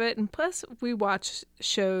part of it. And plus, we watch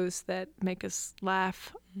shows that make us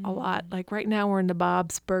laugh a lot. Like right now, we're into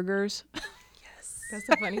Bob's Burgers. That's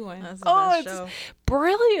a funny one. That's the best show. It's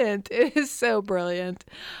brilliant. It is so brilliant.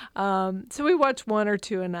 So we watch 1 or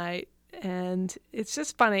 2 a night, and it's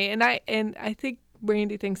just funny. And I think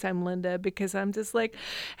Randy thinks I'm Linda because I'm just like,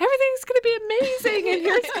 everything's going to be amazing, and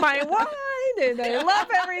here's my wine, and I love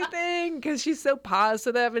everything because she's so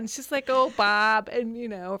positive, and she's like, oh, Bob. And,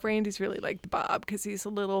 Randy's really like Bob because he's a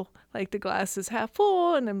little like the glass is half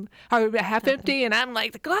full or half empty, and I'm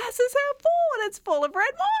like, the glass is half full, and it's full of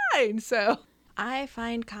red wine. So I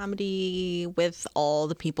find comedy with all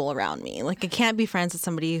the people around me. Like, I can't be friends with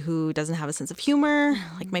somebody who doesn't have a sense of humor.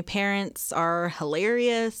 Like, my parents are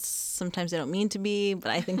hilarious. Sometimes they don't mean to be, but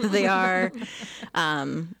I think that they are.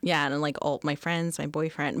 Yeah, and like all my friends, my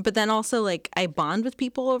boyfriend. But then also, like, I bond with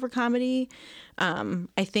people over comedy.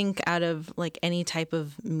 I think out of like any type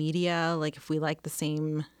of media, like if we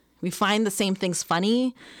find the same things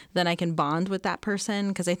funny, then I can bond with that person,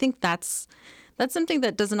 because I think that's something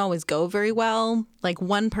that doesn't always go very well. Like,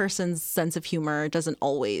 one person's sense of humor doesn't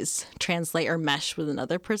always translate or mesh with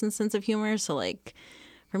another person's sense of humor. So like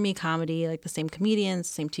for me, comedy, like the same comedians,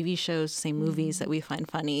 same TV shows, same movies that we find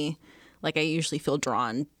funny, like I usually feel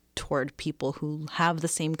drawn toward people who have the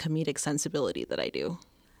same comedic sensibility that I do.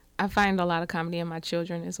 I find a lot of comedy in my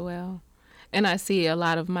children as well. And I see a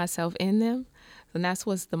lot of myself in them. And that's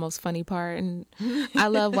what's the most funny part. And I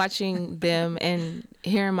love watching them and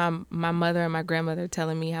hearing my mother and my grandmother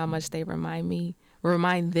telling me how much they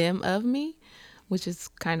remind them of me, which is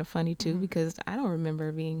kind of funny too, because I don't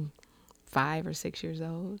remember being 5 or 6 years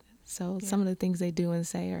old. So some of the things they do and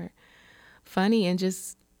say are funny, and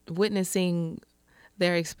just witnessing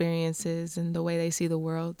their experiences and the way they see the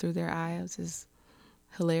world through their eyes is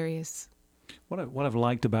hilarious. What I've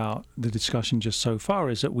liked about the discussion just so far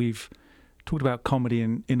is that we've talked about comedy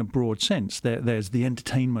in a broad sense. There's the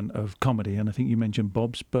entertainment of comedy, and I think you mentioned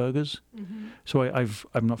Bob's Burgers. Mm-hmm. So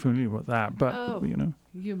I'm not familiar with that, but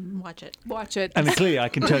you Watch it. watch it. and clearly I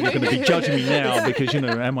can tell you're going to be judging me now because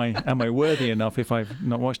am I worthy enough if I've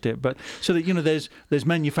not watched it? But so that there's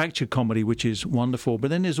manufactured comedy, which is wonderful, but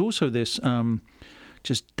then there's also this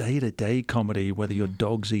just day-to-day comedy, whether your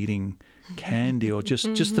dog's eating candy or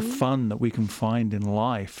just the fun that we can find in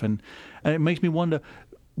life, and it makes me wonder,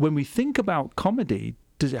 when we think about comedy,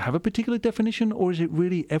 does it have a particular definition, or is it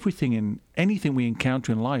really everything in anything we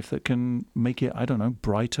encounter in life that can make it, I don't know,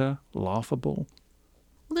 brighter, laughable?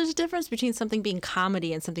 Well, there's a difference between something being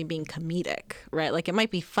comedy and something being comedic, right? Like, it might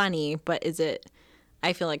be funny, but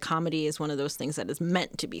I feel like comedy is one of those things that is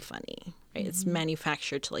meant to be funny, right? It's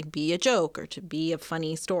manufactured to like be a joke or to be a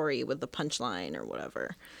funny story with the punchline or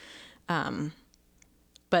whatever.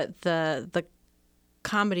 But the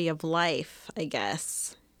comedy of life, I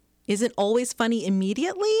guess, isn't always funny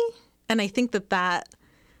immediately. And I think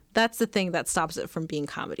that's the thing that stops it from being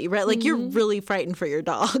comedy, right? Like, you're really frightened for your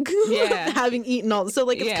dog having eaten all. So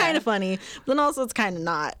like, it's kind of funny, but then also it's kind of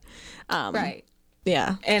not. Right.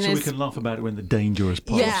 Yeah. And so we can laugh about it when the danger is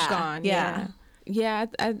past. It's gone. Yeah,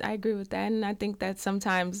 I agree with that. And I think that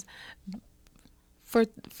sometimes for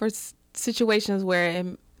situations where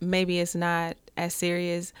maybe it's not as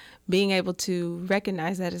serious, being able to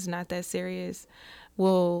recognize that it's not that serious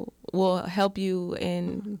will help you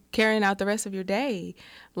in carrying out the rest of your day.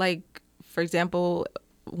 Like, for example,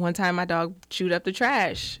 one time my dog chewed up the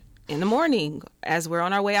trash in the morning as we're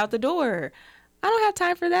on our way out the door. I don't have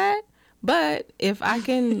time for that. But if I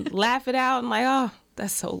can laugh it out and like, oh,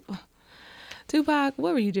 that's so... Tupac,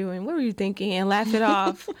 what were you doing? What were you thinking? And laugh it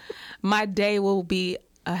off, my day will be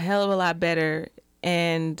a hell of a lot better,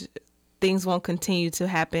 and things won't continue to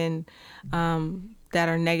happen that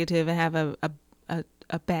are negative and have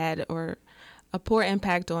a bad or a poor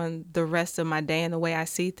impact on the rest of my day and the way I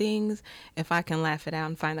see things. If I can laugh it out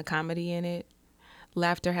and find the comedy in it,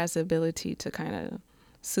 laughter has the ability to kind of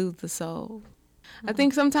soothe the soul. I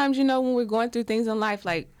think sometimes, when we're going through things in life,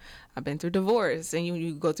 like I've been through divorce, and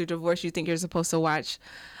you go through divorce, you think you're supposed to watch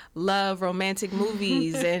love romantic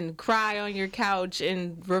movies and cry on your couch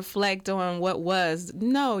and reflect on what was.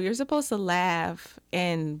 No, you're supposed to laugh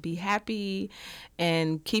and be happy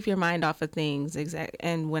and keep your mind off of things.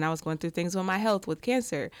 And when I was going through things with my health, with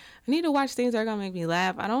cancer, I need to watch things that are going to make me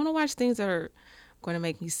laugh. I don't want to watch things that are going to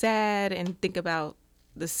make me sad and think about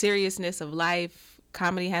the seriousness of life.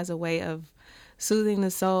 Comedy has a way of soothing the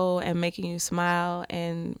soul and making you smile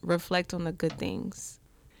and reflect on the good things.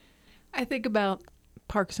 I think about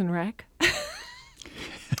Parks and Rec.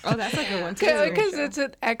 Oh, that's a good one too. Because it's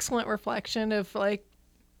an excellent reflection of like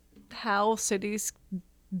how cities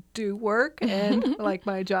do work and like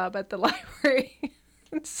my job at the library.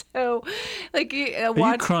 So, like, Are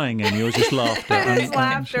you crying, Amy, or just laughter? It's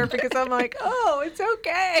laughter because I'm like, oh, it's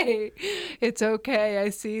okay. It's okay. I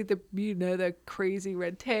see the crazy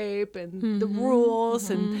red tape and the rules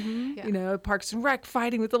and, Parks and Rec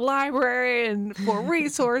fighting with the library and for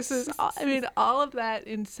resources. I mean, all of that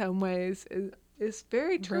in some ways is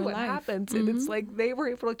very true Real what life. happens. And it's like they were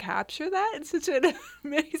able to capture that in such an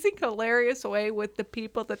amazing, hilarious way with the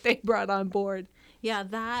people that they brought on board. Yeah,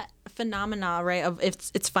 that phenomena, right, of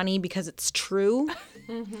it's funny because it's true.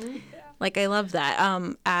 Like, I love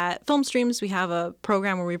that. At Film Streams, we have a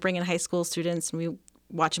program where we bring in high school students, and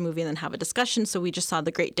watch a movie and then have a discussion. So we just saw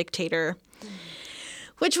The Great Dictator,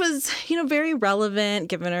 which was, very relevant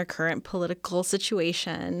given our current political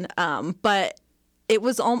situation. But it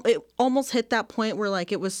almost hit that point where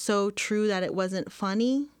like it was so true that it wasn't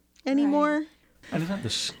funny anymore. Right. And is that the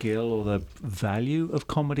skill or the value of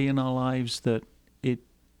comedy in our lives, that it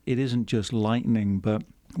isn't just lightning, but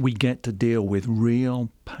we get to deal with real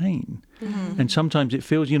pain? And sometimes it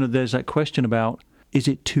feels, there's that question about, is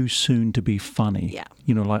it too soon to be funny? Yeah.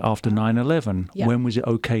 Like after 9/11, when was it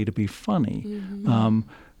okay to be funny?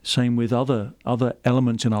 Same with other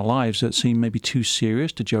elements in our lives that seem maybe too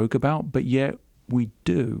serious to joke about, but yet we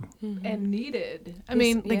do. And needed. I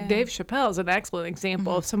mean, like Dave Chappelle is an excellent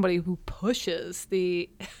example of somebody who pushes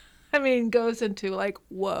goes into like,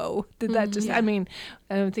 whoa, did that just, I'm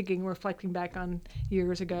thinking, reflecting back on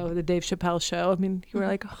years ago, the Dave Chappelle show. I mean, you were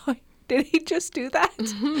like, oh, did he just do that?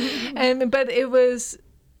 But it was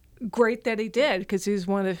great that he did, because he was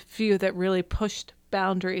one of the few that really pushed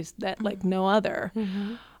boundaries that like no other.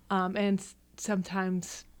 And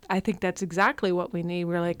sometimes I think that's exactly what we need.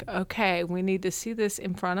 We're like, okay, we need to see this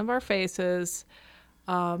in front of our faces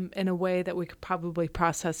in a way that we could probably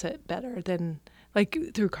process it better than like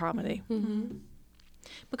through comedy.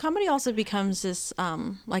 But comedy also becomes this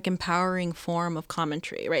like empowering form of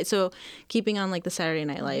commentary, right? So keeping on like the Saturday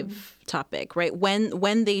Night Live topic, right?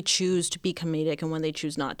 When they choose to be comedic and when they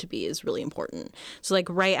choose not to be is really important. So like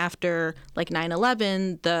right after like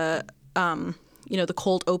 9/11, the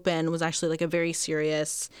cold open was actually like a very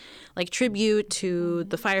serious like tribute to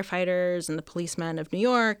the firefighters and the policemen of New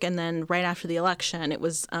York. And then right after the election, it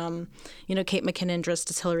was, Kate McKinnon dressed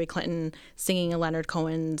as Hillary Clinton singing Leonard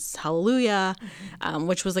Cohen's Hallelujah,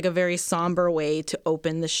 which was like a very somber way to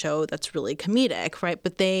open the show that's really comedic, right?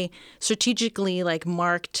 But they strategically like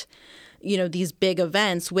marked, these big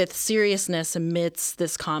events with seriousness amidst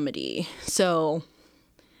this comedy. So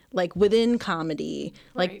like within comedy,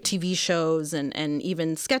 like TV shows and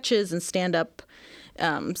even sketches and stand-up,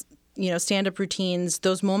 stand-up routines,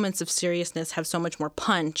 those moments of seriousness have so much more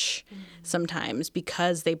punch sometimes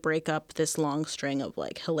because they break up this long string of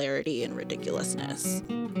like hilarity and ridiculousness.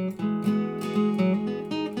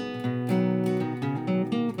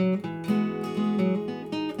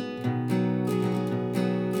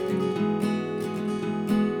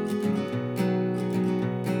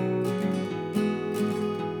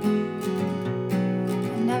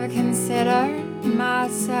 Considered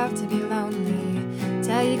myself to be lonely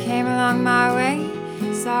till you came along my way,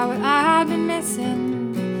 saw what I had been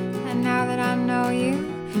missing, and now that I know you,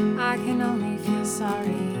 I can only feel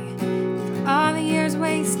sorry for all the years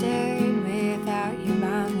wasted without you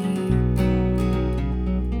by me.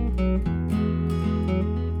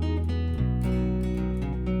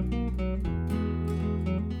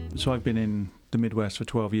 So I've been in the Midwest for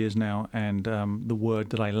 12 years now, and the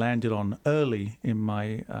word that I landed on early in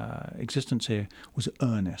my existence here was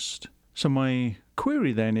earnest. So my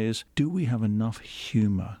query then is, do we have enough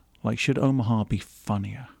humor? Like, should Omaha be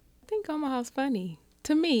funnier? I think Omaha's funny,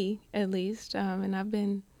 to me at least, and I've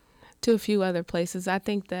been to a few other places. I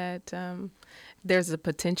think that there's a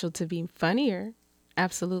potential to be funnier,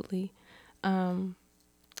 absolutely. I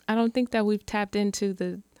don't think that we've tapped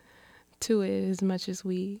into it as much as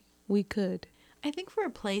we could. I think for a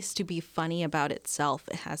place to be funny about itself,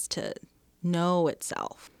 it has to know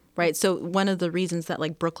itself, right? So one of the reasons that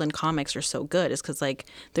like Brooklyn comics are so good is because like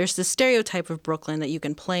there's this stereotype of Brooklyn that you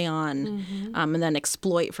can play on and then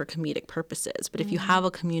exploit for comedic purposes. But if you have a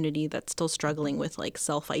community that's still struggling with like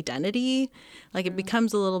self-identity, like it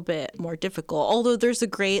becomes a little bit more difficult. Although there's a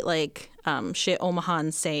great like Shit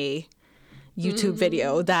Omahans Say YouTube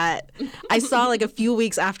video that I saw like a few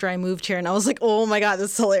weeks after I moved here, and I was like, oh my God,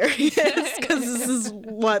 this is hilarious, because this is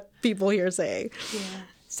what people here say. Yeah.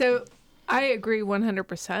 So I agree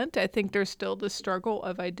 100%. I think there's still the struggle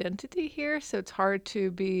of identity here, so it's hard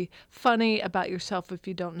to be funny about yourself if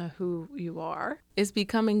you don't know who you are. It's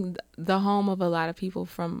becoming the home of a lot of people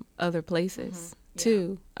from other places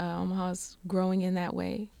too. Omaha's growing in that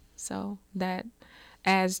way, so that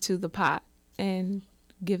adds to the pot and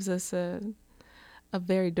gives us a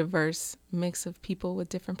very diverse mix of people with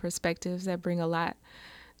different perspectives that bring a lot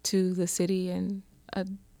to the city and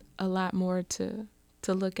a lot more to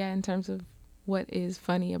look at in terms of what is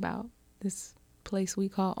funny about this place we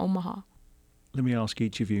call Omaha. Let me ask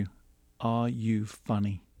each of you, are you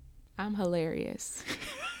funny? I'm hilarious.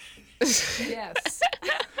 Yes.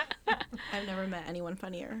 I've never met anyone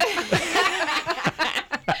funnier.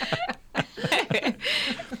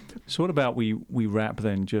 So what about we wrap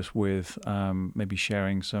then just with maybe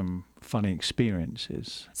sharing some funny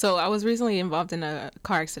experiences? So I was recently involved in a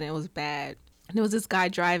car accident. It was bad. there was this guy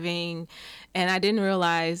driving, and I didn't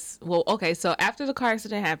realize, well, okay, so after the car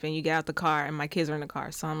accident happened, you get out the car, and my kids are in the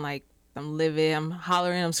car. So I'm like, I'm livid, I'm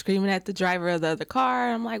hollering, I'm screaming at the driver of the other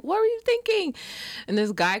car. I'm like, what were you thinking? And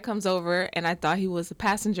this guy comes over, and I thought he was the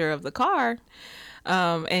passenger of the car.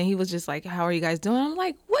 And he was just like, how are you guys doing? I'm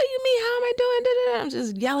like, what do you mean? How am I doing? Da-da-da. I'm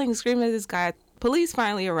just yelling and screaming at this guy. Police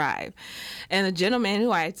finally arrive. And the gentleman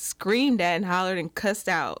who I screamed at and hollered and cussed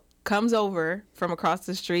out comes over from across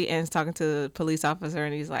the street and is talking to the police officer.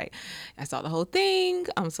 And he's like, I saw the whole thing.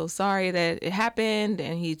 I'm so sorry that it happened.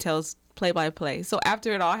 And he tells play-by-play. So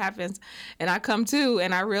after it all happens and I come to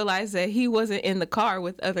and I realize that he wasn't in the car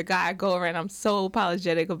with the other guy, I go over and I'm so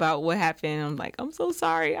apologetic about what happened. I'm like, I'm so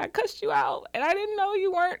sorry. I cussed you out and I didn't know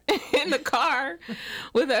you weren't in the car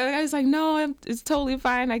with the other guy. He's like, no, it's totally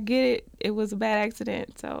fine. I get it. It was a bad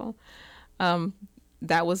accident. So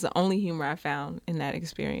that was the only humor I found in that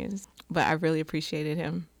experience. But I really appreciated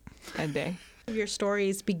him that day. Your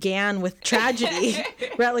stories began with tragedy,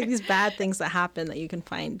 right? Like these bad things that happen that you can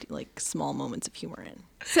find like small moments of humor in.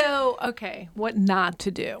 So, okay, what not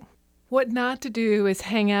to do? What not to do is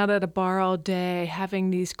hang out at a bar all day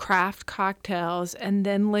having these craft cocktails and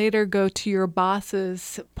then later go to your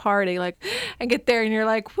boss's party, like, and get there and you're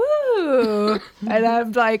like, woo! And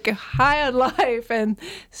I'm like high on life and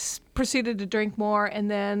proceeded to drink more, and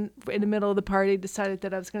then in the middle of the party decided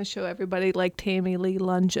that I was going to show everybody like Tammy Lee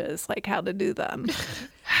lunges, like how to do them.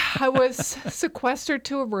 I was sequestered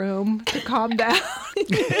to a room to calm down.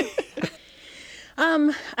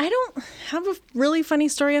 I don't have a really funny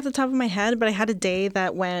story off the top of my head, but I had a day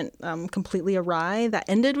that went completely awry that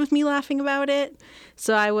ended with me laughing about it.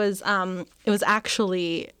 So it was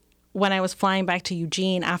actually when I was flying back to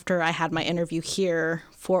Eugene after I had my interview here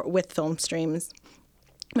with Film Streams.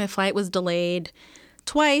 My flight was delayed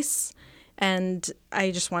twice, and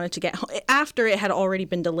I just wanted to get home after it had already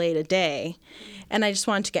been delayed a day. And I just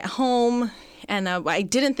wanted to get home, and I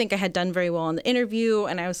didn't think I had done very well in the interview.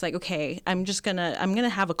 And I was like, okay, I'm gonna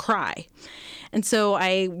have a cry. And so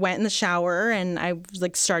I went in the shower and I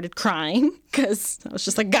like started crying because I was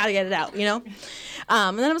just like, gotta get it out, you know?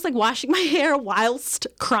 And then I was like washing my hair whilst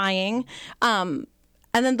crying. And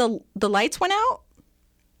then the lights went out.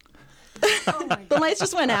 The lights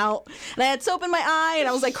just went out, and I had soap in my eye, and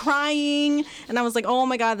I was like crying, and I was like, oh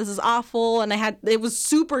my God, this is awful. And it was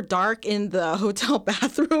super dark in the hotel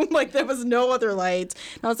bathroom, like there was no other lights.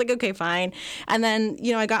 And I was like, okay, fine. And then,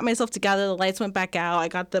 you know, I got myself together, the lights went back out, I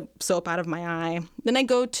got the soap out of my eye. Then I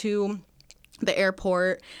go to the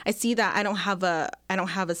airport. I see that I don't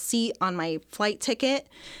have a seat on my flight ticket.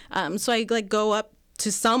 So I like go up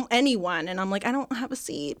to anyone, and I'm like, I don't have a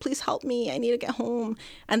seat, please help me, I need to get home.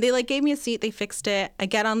 And they like gave me a seat, they fixed it. I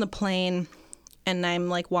get on the plane and I'm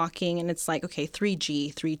like walking, and it's like, okay,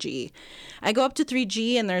 3G. I go up to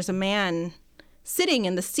 3G and there's a man sitting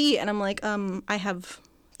in the seat, and I'm like, I have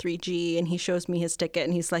 3G. And he shows me his ticket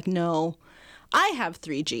and he's like, no, I have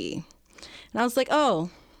 3G. And I was like, oh,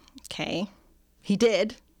 okay. He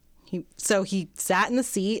did. So he sat in the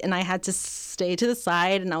seat, and I had to stay to the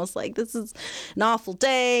side, and I was like, this is an awful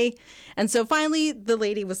day. And so finally the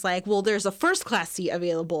lady was like, well, there's a first class seat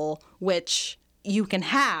available, which you can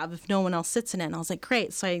have if no one else sits in it. And I was like,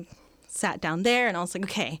 great. So I sat down there, and I was like,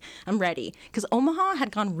 okay, I'm ready. Because Omaha had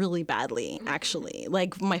gone really badly, actually.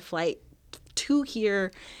 Like my flight to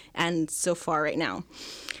here and so far right now.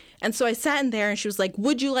 And so I sat in there, and she was like,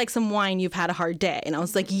 would you like some wine? You've had a hard day. And I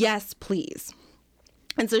was like, yes, please.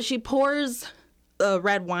 And so she pours the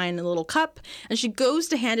red wine in a little cup, and she goes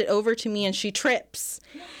to hand it over to me, and she trips.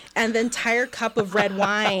 And the entire cup of red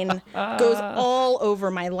wine goes all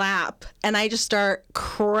over my lap. And I just start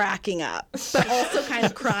cracking up, but also kind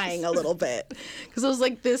of crying a little bit. Because I was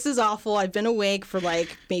like, this is awful. I've been awake for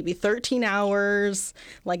like maybe 13 hours,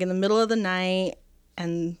 like in the middle of the night.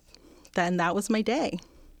 And then that was my day.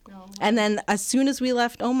 Oh. And then as soon as we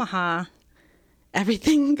left Omaha,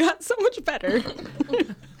 everything got so much better.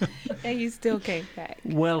 And you still came back.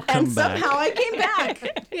 Welcome back. And somehow I came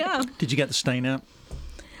back. Yeah. Did you get the stain out?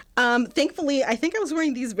 Thankfully, I think I was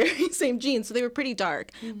wearing these very same jeans, so they were pretty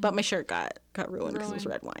dark. Mm-hmm. But my shirt got ruined because it was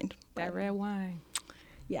red wine. That red wine.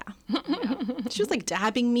 Yeah. She was like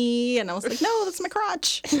dabbing me, and I was like, no, that's my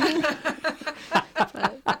crotch.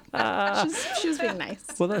 But she was being nice.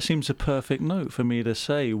 Well, that seems a perfect note for me to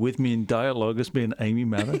say. With me in dialogue has been Amy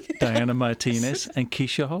Mather, Diana Martinez, and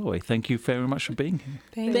Keisha Holloway. Thank you very much for being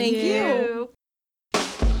here. Thank you.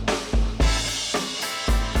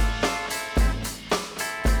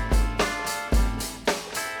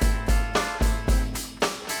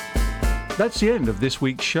 That's the end of this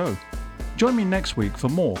week's show. Join me next week for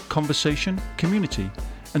more conversation, community,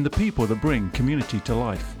 and the people that bring community to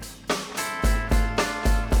life.